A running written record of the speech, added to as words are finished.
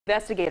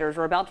Investigators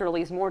are about to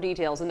release more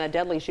details in that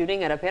deadly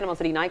shooting at a Panama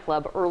City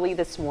nightclub early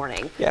this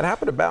morning. Yeah, it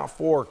happened about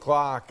 4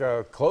 o'clock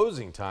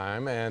closing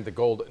time, and the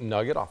Gold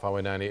Nugget off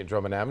Highway 98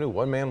 Drummond Avenue.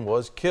 One man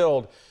was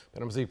killed.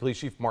 Panama City Police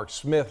Chief Mark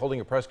Smith holding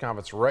a press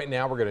conference right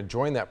now. We're going to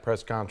join that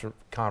press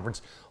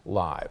conference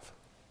live.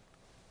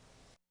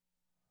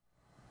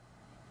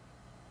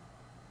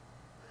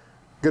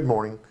 Good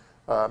morning.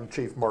 I'm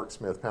Chief Mark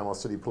Smith, Panama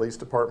City Police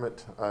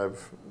Department.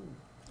 I've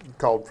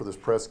called for this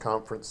press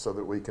conference so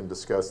that we can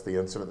discuss the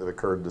incident that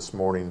occurred this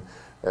morning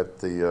at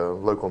the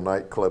local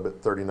nightclub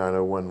at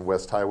 3901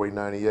 West Highway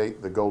 98,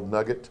 the Gold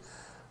Nugget.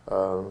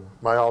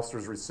 My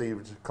officers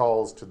received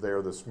calls to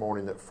there this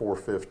morning at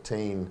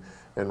 4:15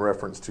 in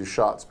reference to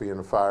shots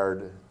being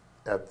fired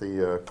at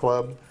the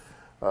club.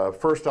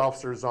 First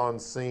officers on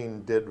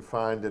scene did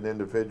find an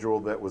individual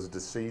that was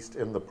deceased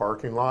in the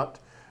parking lot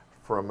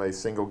from a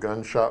single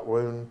gunshot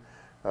wound.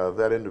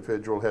 That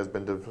individual has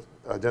been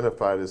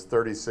identified as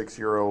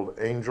 36-year-old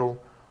Angel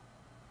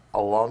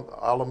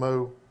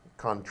Alamo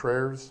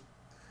Contreras.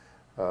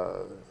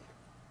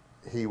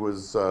 He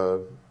was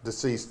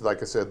deceased,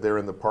 like I said, there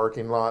in the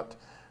parking lot.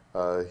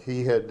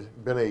 He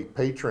had been a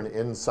patron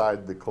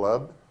inside the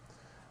club,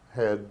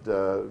 had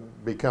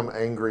become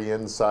angry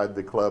inside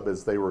the club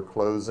as they were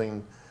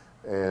closing,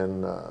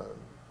 and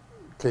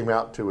came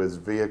out to his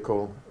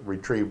vehicle,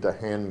 retrieved a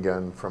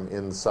handgun from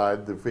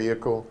inside the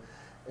vehicle,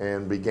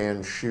 and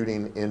began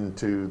shooting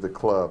into the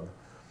club.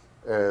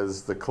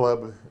 As the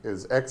club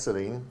is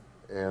exiting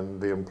and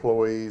the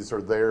employees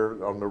are there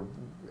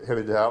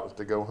headed out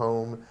to go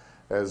home,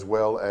 as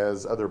well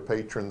as other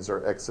patrons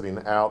are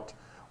exiting out,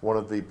 one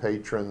of the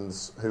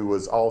patrons, who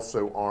was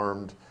also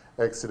armed,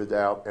 exited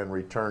out and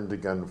returned to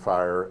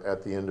gunfire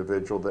at the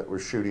individual that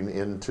was shooting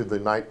into the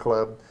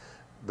nightclub,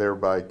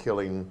 thereby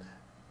killing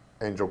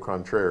Angel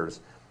Contreras.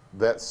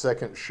 That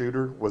second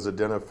shooter was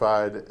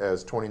identified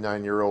as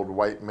 29-year-old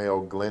white male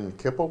Glenn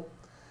Kipple.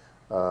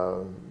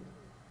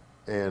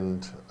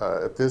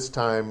 At this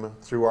time,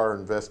 through our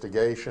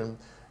investigation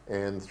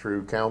and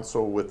through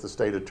counsel with the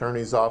state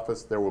attorney's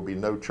office, there will be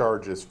no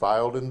charges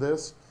filed in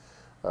this.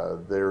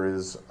 There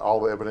is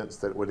all evidence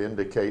that would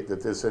indicate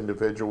that this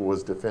individual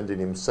was defending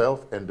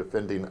himself and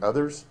defending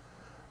others,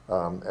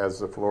 as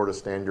the Florida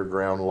Stand Your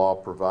Ground law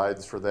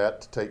provides for that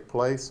to take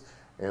place.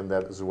 And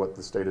that is what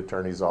the state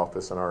attorney's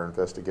office and our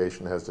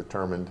investigation has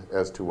determined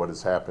as to what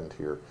has happened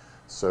here.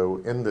 So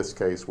in this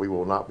case, we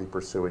will not be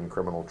pursuing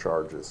criminal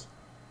charges.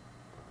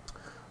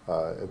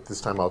 At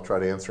this time, I'll try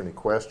to answer any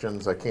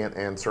questions. I can't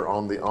answer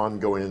on the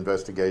ongoing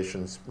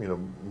investigations,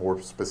 more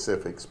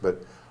specifics,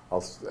 but I'll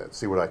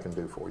see what I can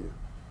do for you.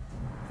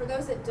 For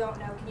those that don't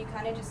know, can you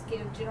kind of just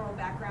give general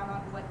background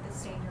on what the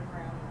Stand Your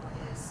Ground law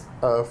is?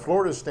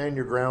 Florida's Stand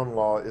Your Ground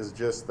law is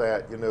just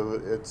that,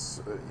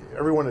 it's,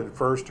 everyone had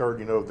first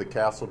heard, of the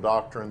castle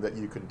doctrine that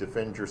you could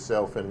defend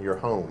yourself in your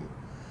home.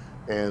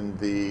 And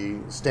the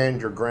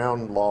Stand Your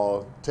Ground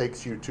law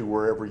takes you to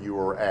wherever you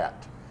are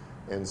at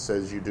and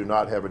says you do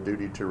not have a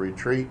duty to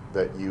retreat,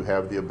 that you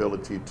have the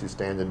ability to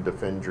stand and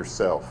defend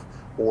yourself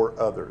or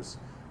others.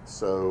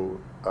 So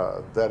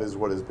that is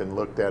what has been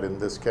looked at in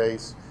this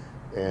case,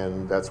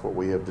 and that's what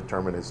we have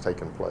determined has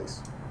taken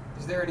place.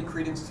 Is there any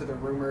credence to the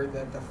rumor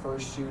that the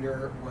first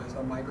shooter was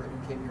a migrant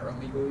who came here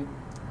illegally?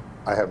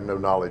 I have no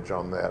knowledge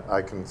on that.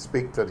 I can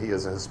speak that he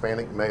is a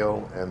Hispanic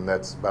male, and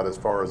that's about as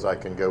far as I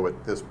can go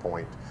at this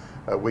point.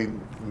 We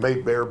may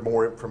bear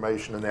more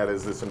information on that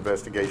as this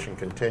investigation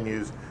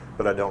continues,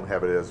 but I don't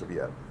have it as of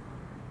yet.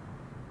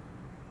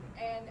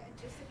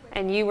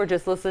 And you were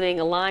just listening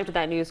live to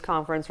that news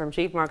conference from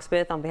Chief Mark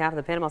Smith on behalf of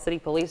the Panama City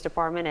Police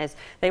Department as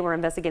they were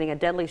investigating a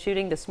deadly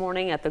shooting this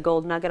morning at the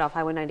Gold Nugget off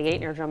Highway 98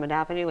 near Drummond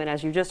Avenue. And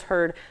as you just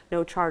heard,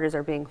 no charges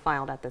are being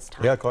filed at this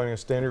time. Yeah, calling a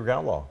Stand Your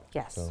Ground law.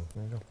 Yes. So,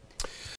 there you go.